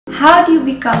How do you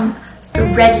become a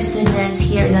registered nurse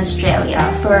here in Australia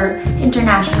for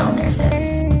international nurses?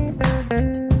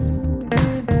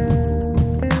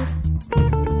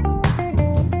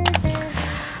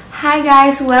 Hi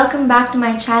guys, welcome back to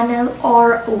my channel,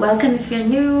 or welcome if you're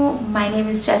new. My name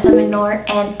is Jessa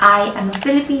and I am a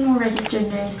Filipino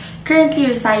registered nurse currently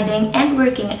residing and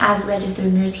working as a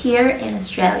registered nurse here in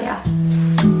Australia.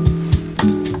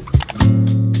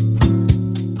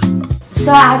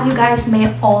 So as you guys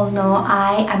may all know,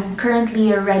 I am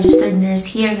currently a registered nurse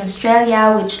here in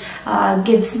Australia, which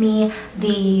gives me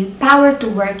the power to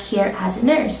work here as a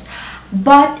nurse.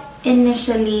 But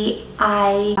initially,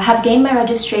 I have gained my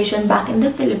registration back in the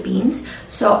Philippines.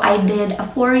 So I did a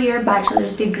 4-year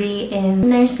bachelor's degree in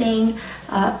nursing,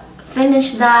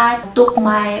 finished that, took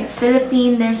my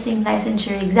Philippine nursing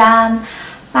licensure exam,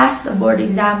 passed the board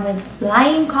exam with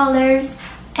flying colors,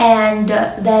 and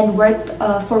then worked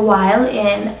for a while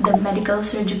in the medical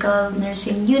surgical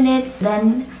nursing unit.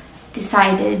 Then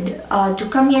decided to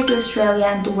come here to Australia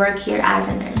and to work here as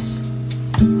a nurse.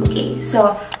 Okay,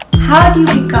 so how do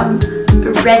you become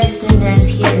a registered nurse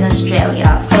here in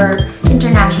Australia for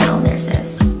international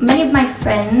nurses? Many of my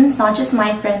friends, not just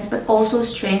my friends but also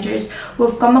strangers who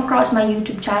have come across my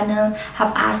YouTube channel,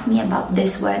 have asked me about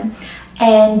this one.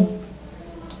 And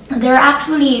there are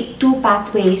actually two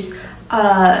pathways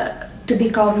to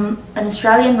become an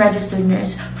Australian registered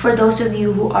nurse for those of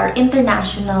you who are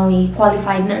internationally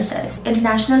qualified nurses.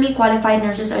 Internationally qualified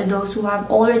nurses are those who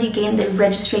have already gained their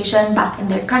registration back in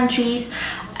their countries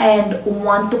and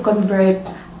want to convert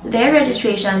their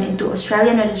registration into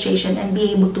Australian registration and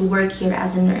be able to work here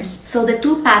as a nurse. So the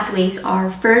two pathways are,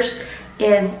 first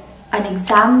is an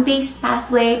exam-based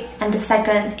pathway, and the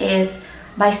second is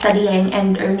by studying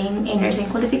and earning a nursing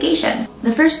qualification.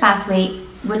 The first pathway,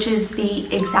 which is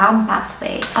the exam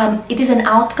pathway, it is an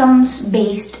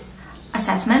outcomes-based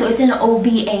assessment. So it's an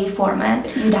OBA format.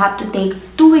 You'd have to take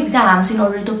 2 exams in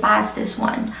order to pass this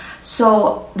one.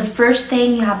 So the first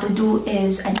thing you have to do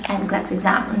is an NCLEX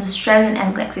exam, an Australian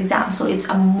NCLEX exam. So it's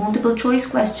a multiple choice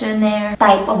questionnaire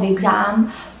type of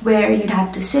exam where you'd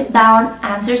have to sit down,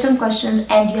 answer some questions,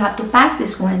 and you have to pass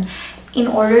this one in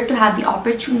order to have the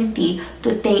opportunity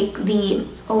to take the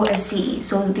OSCE.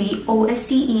 So the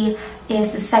OSCE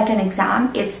is the second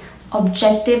exam. It's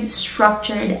objective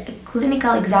structured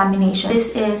clinical examination.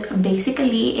 This is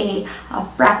basically a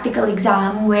practical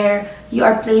exam where you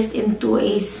are placed into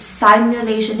a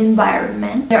simulation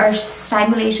environment. There are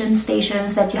simulation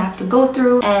stations that you have to go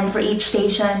through, and for each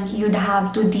station you'd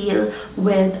have to deal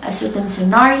with a certain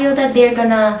scenario that they're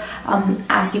gonna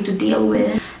ask you to deal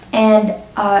with. And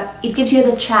it gives you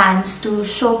the chance to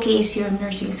showcase your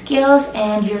nursing skills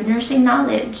and your nursing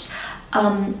knowledge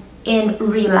in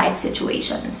real-life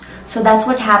situations. So that's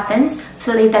what happens.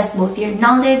 So they test both your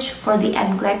knowledge for the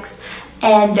NCLEX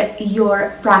and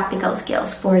your practical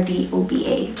skills for the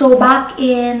OBA. So back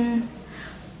in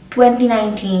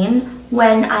 2019,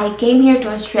 when I came here to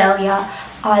Australia,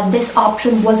 this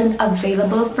option wasn't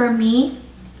available for me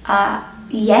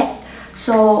yet.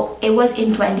 So it was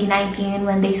in 2019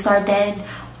 when they started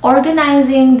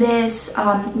organizing this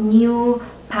new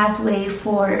pathway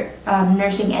for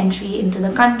nursing entry into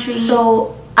the country.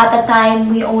 So at the time,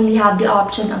 we only have the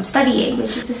option of studying,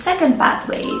 which is the second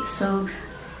pathway. So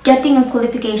getting a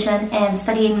qualification and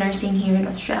studying nursing here in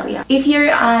Australia. If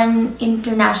you're an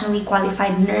internationally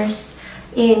qualified nurse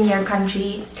in your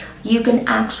country, you can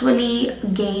actually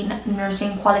gain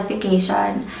nursing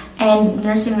qualification and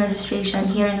nursing registration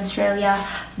here in Australia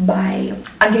by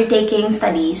undertaking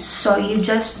studies. So you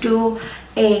just do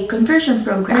a conversion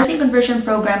program. Nursing conversion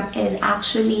program is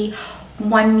actually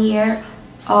 1 year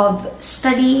of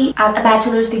study at a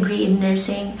bachelor's degree in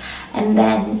nursing, and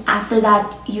then after that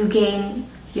you gain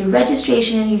your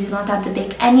registration. You do not have to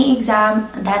take any exam.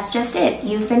 That's just it.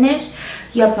 You finish,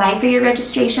 you apply for your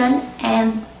registration,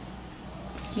 and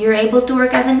you're able to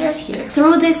work as a nurse here.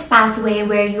 Through this pathway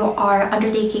where you are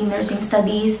undertaking nursing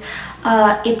studies,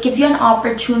 it gives you an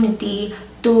opportunity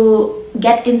to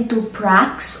get into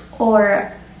pracs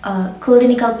or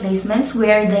clinical placements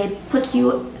where they put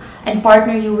you and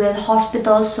partner you with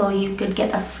hospitals, so you could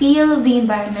get a feel of the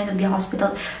environment of the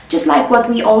hospital, just like what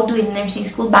we all do in nursing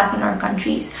school back in our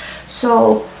countries.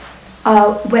 So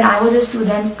when I was a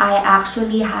student, I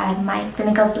actually had my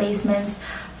clinical placements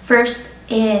first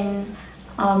in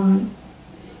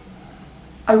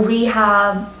a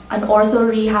rehab, an ortho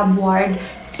rehab ward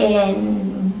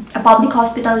in a public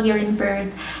hospital here in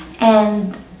Perth,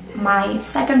 and my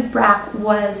second prac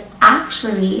was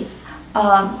actually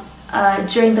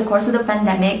during the course of the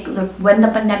pandemic, when the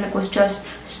pandemic was just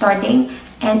starting,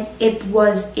 and it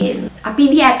was in a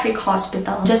pediatric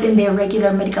hospital just in their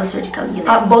regular medical surgical unit.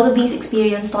 Both of these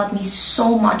experiences taught me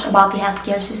so much about the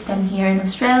healthcare system here in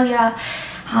Australia.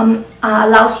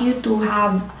 Allows you to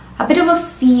have a bit of a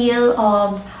feel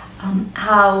of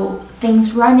how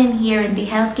things run in here in the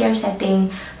healthcare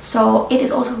setting. So it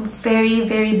is also very,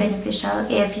 very beneficial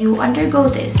if you undergo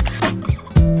this.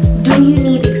 Do you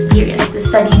need experience to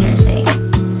study nursing?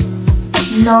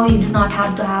 No, you do not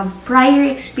have to have prior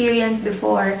experience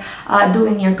before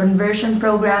doing your conversion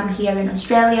program here in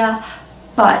Australia,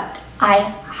 but I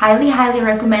highly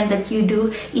recommend that you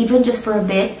do, even just for a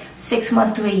bit, 6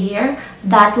 months to a year.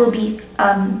 That will be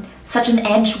such an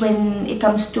edge when it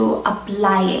comes to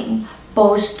applying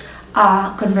post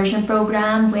conversion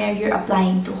program, where you're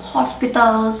applying to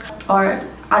hospitals or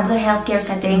other healthcare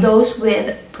settings. Those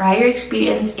with prior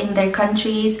experience in their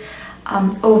countries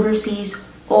overseas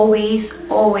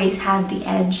always have the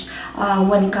edge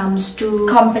when it comes to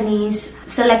companies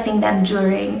selecting them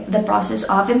during the process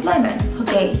of employment.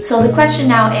 Okay, so the question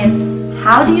now is,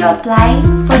 how do you apply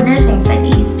for nursing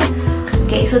studies?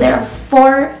 Okay, so there are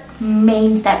 4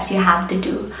 main steps you have to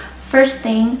do. First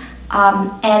thing,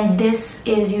 and this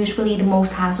is usually the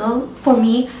most hassle for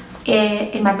me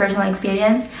in my personal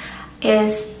experience,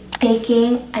 is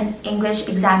taking an English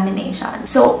examination.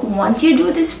 So once you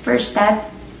do this first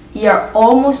step, you're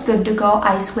almost good to go,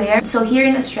 I swear. So here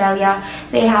in Australia,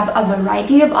 they have a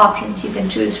variety of options you can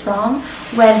choose from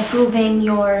when proving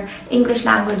your English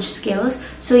language skills.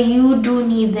 So you do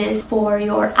need this for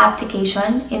your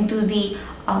application into the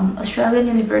Australian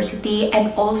university,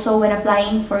 and also when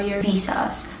applying for your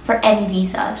visas, for any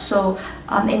visa. So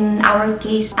in our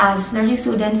case, as nursing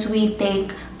students, we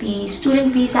take the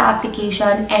student visa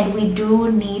application, and we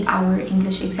do need our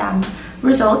English exam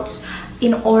results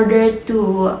in order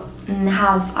to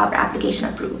have our application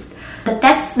approved. The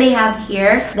tests they have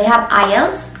here, they have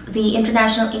IELTS, the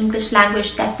International English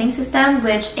Language Testing System,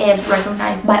 which is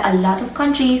recognized by a lot of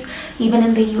countries, even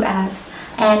in the US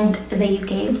and the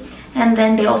UK. And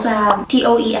then they also have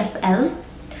TOEFL,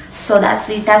 so that's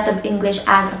the test of English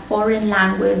as a foreign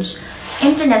language,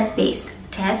 internet-based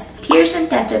test, Pearson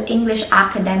Test of English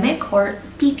Academic, or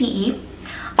PTE,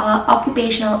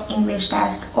 Occupational English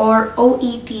Test, or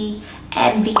OET,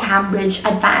 and the Cambridge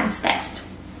Advanced Test.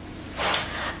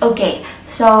 Okay,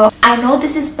 so I know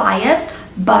this is biased,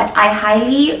 but I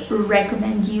highly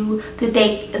recommend you to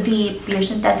take the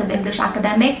Pearson Test of English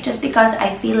Academic, just because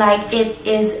I feel like it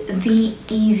is the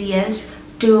easiest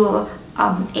to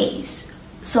ace.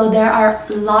 So there are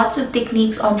lots of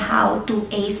techniques on how to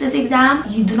ace this exam.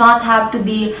 You do not have to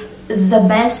be the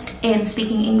best in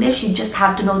speaking English, you just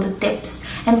have to know the tips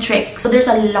and tricks. So there's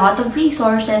a lot of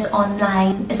resources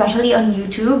online, especially on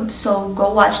YouTube, so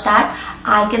go watch that.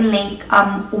 I can link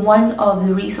one of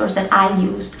the resources that I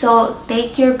used. So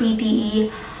take your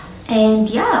PTE, and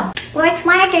yeah, work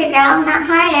smarter, girl, not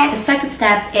harder. The second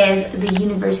step is the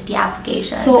university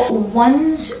application. So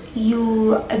once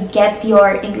you get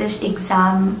your English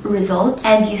exam results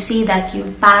and you see that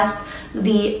you've passed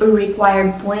the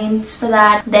required points for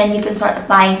that, then you can start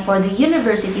applying for the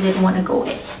university that you want to go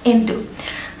into.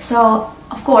 So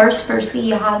of course, firstly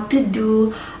you have to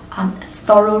do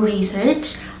thorough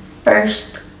research.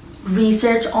 First,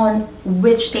 research on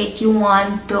which state you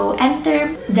want to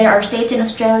enter. There are states in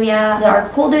Australia that are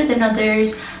colder than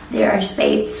others. There are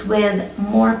states with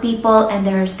more people, and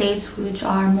there are states which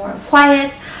are more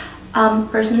quiet.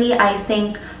 Personally, I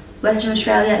think Western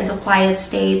Australia is a quiet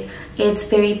state. It's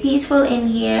very peaceful in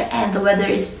here, and the weather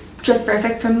is just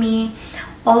perfect for me.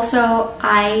 Also,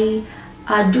 I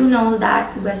do know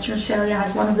that Western Australia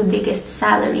has one of the biggest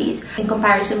salaries in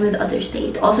comparison with other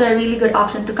states. Also a really good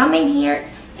option to come in here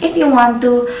if you want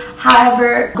to.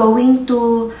 However, going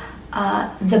to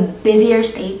the busier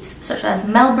states such as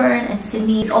Melbourne and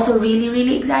Sydney is also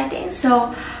really exciting.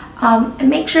 So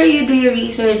make sure you do your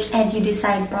research and you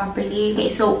decide properly.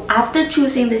 Okay, so after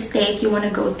choosing the state you want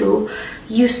to go to,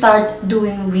 you start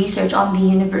doing research on the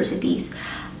universities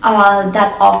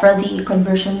that offer the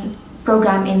conversion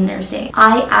program in nursing.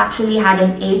 I actually had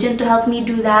an agent to help me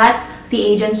do that. The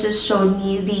agent just showed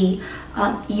me the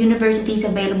universities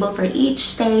available for each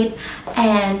state,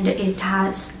 and it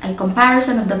has a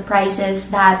comparison of the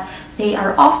prices that they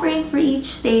are offering for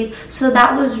each state. So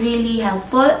that was really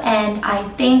helpful, and I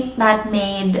think that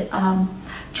made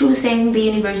choosing the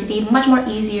university much more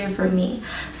easier for me.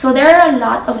 So there are a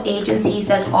lot of agencies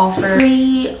that offer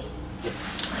free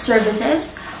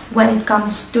services when it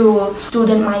comes to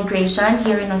student migration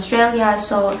here in Australia.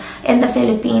 So in the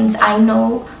Philippines, I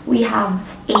know we have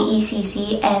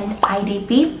AECC and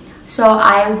IDP. So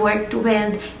I worked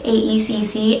with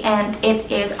AECC, and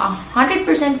it is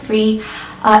 100% free.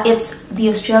 It's the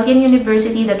Australian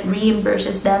university that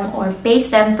reimburses them or pays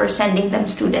them for sending them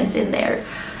students in their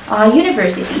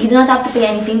university. You do not have to pay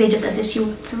anything. They just assist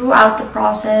you throughout the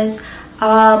process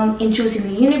in choosing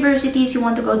the universities you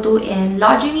want to go to, in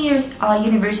lodging your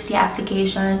university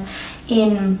application,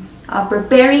 in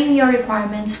preparing your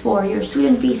requirements for your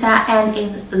student visa, and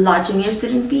in lodging your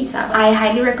student visa. I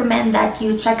highly recommend that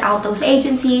you check out those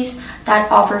agencies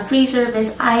that offer free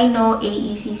service. I know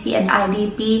AECC and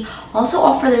IDP also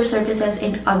offer their services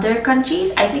in other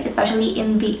countries, I think especially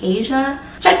in the Asia.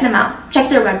 Check them out, check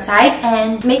their website,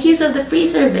 and make use of the free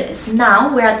service.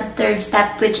 Now we're at the third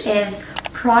step, which is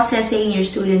processing your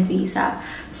student visa.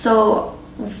 So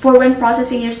for when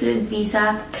processing your student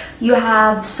visa, you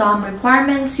have some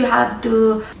requirements you have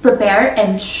to prepare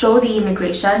and show the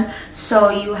immigration. So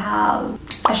you have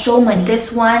a show money.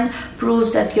 This one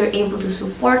proves that you're able to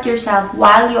support yourself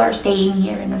while you are staying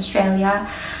here in Australia.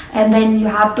 And then you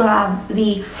have to have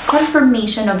the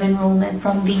confirmation of enrollment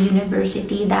from the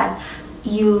university that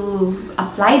you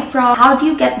applied from. How do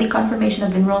you get the confirmation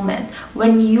of enrollment?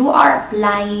 When you are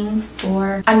applying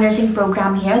for a nursing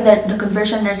program here, the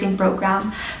conversion nursing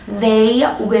program, they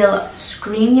will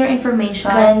screen your information.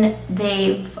 When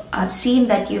they've seen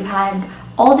that you've had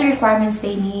all the requirements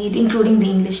they need, including the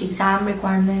English exam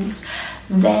requirements,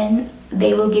 then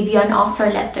they will give you an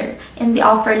offer letter. In the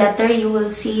offer letter, you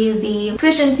will see the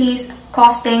tuition fees,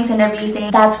 costings, and everything.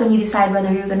 That's when you decide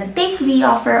whether you're going to take the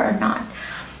offer or not.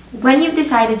 When you've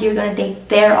decided you're going to take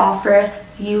their offer,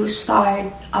 you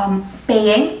start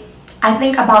paying, I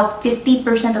think, about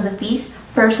 50% of the fees.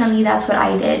 Personally, that's what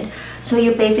I did. So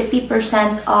you pay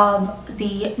 50% of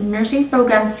the nursing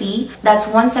program fee. That's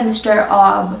one semester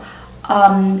of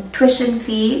tuition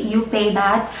fee. You pay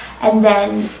that, and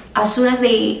then as soon as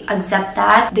they accept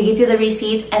that, they give you the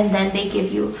receipt, and then they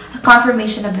give you a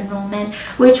confirmation of enrollment,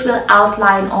 which will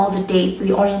outline all the dates,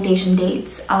 the orientation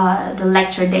dates, the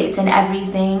lecture dates, and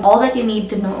everything, all that you need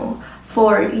to know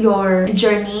for your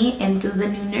journey into the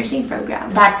new nursing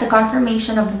program. That's the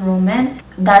confirmation of enrollment.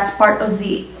 That's part of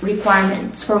the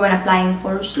requirements for when applying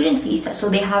for student visa. So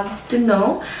they have to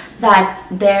know that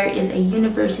there is a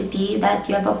university that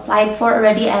you have applied for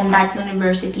already, and that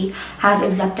university has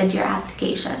accepted your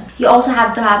application. You also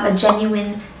have to have a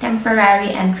genuine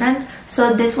temporary entrant.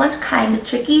 So this one's kind of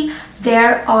tricky.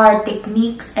 There are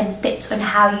techniques and tips on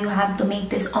how you have to make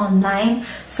this online.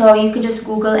 So you can just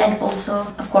Google, and also,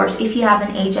 of course, if you have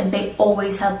an agent, they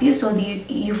always help you. So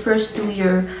you first do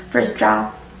your first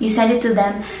draft, you send it to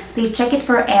them, they check it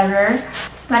for error.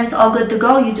 When it's all good to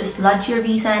go, you just lodge your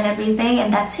visa and everything,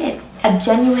 and that's it. A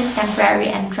genuine temporary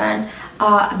entrant,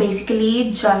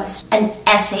 basically just an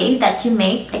essay that you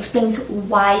make, explains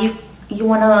why you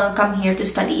want to come here to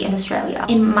study in Australia.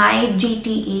 In my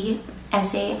GTE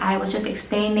essay, I was just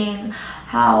explaining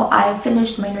how I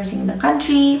finished my nursing in the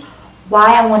country,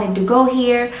 why I wanted to go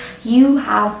here. You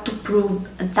have to prove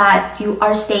that you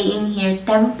are staying here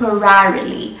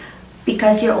temporarily,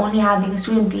 because you're only having a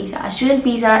student visa. A student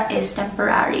visa is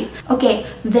temporary. Okay,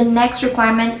 the next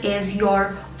requirement is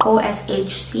your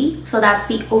OSHC. So that's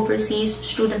the Overseas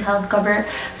Student Health Cover.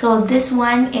 So this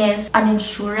one is an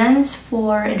insurance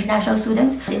for international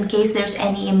students in case there's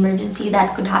any emergency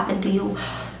that could happen to you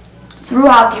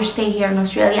throughout your stay here in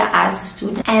Australia as a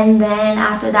student. And then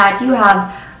after that, you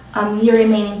have your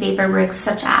remaining paperwork,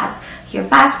 such as your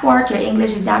passport, your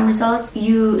English exam results.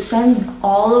 You send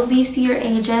all of these to your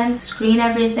agent, screen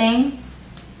everything,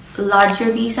 lodge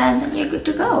your visa, and then you're good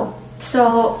to go.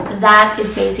 So that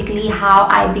is basically how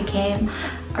I became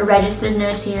a registered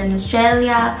nurse here in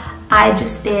Australia. I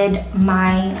just did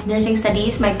my nursing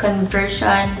studies, my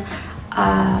conversion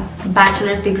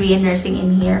bachelor's degree in nursing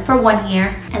in here for 1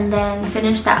 year, and then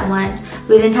finished that one.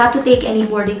 We didn't have to take any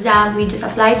board exam. We just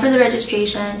applied for the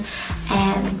registration,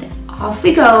 and off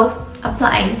we go,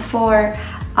 applying for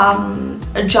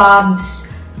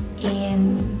jobs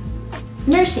in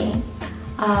nursing.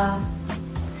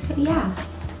 So yeah,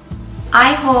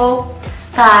 I hope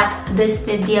that this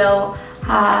video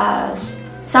has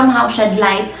somehow shed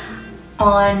light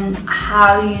on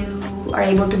how you are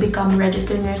able to become a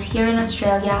registered nurse here in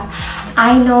Australia.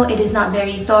 I know it is not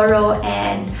very thorough,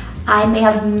 and I may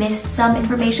have missed some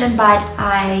information, but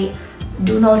I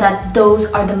do know that those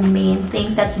are the main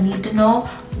things that you need to know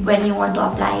when you want to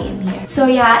apply in here. So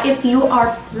yeah, if you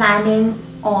are planning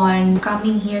on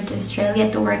coming here to Australia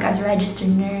to work as a registered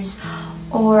nurse,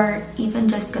 or even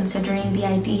just considering the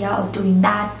idea of doing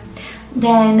that,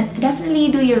 then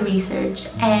definitely do your research.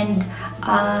 And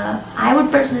I would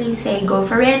personally say go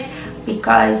for it,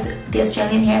 because the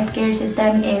Australian healthcare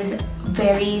system is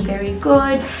very, very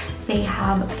good. They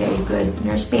have very good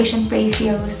nurse-patient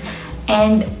ratios,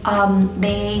 and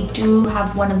they do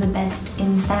have one of the best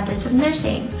in standards of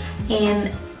nursing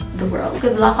in the world.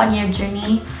 Good luck on your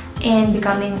journey in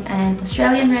becoming an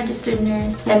Australian registered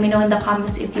nurse. Let me know in the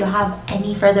comments if you have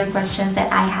any further questions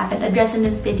that I haven't addressed in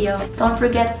this video. Don't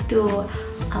forget to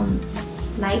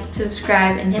like,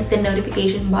 subscribe, and hit the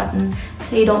notification button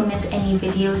so you don't miss any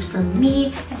videos from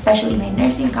me, especially my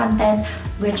nursing content,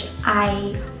 which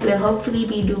I will hopefully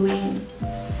be doing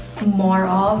more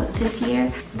of this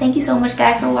year. Thank you so much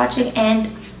guys for watching,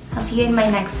 and I'll see you in my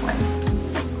next one.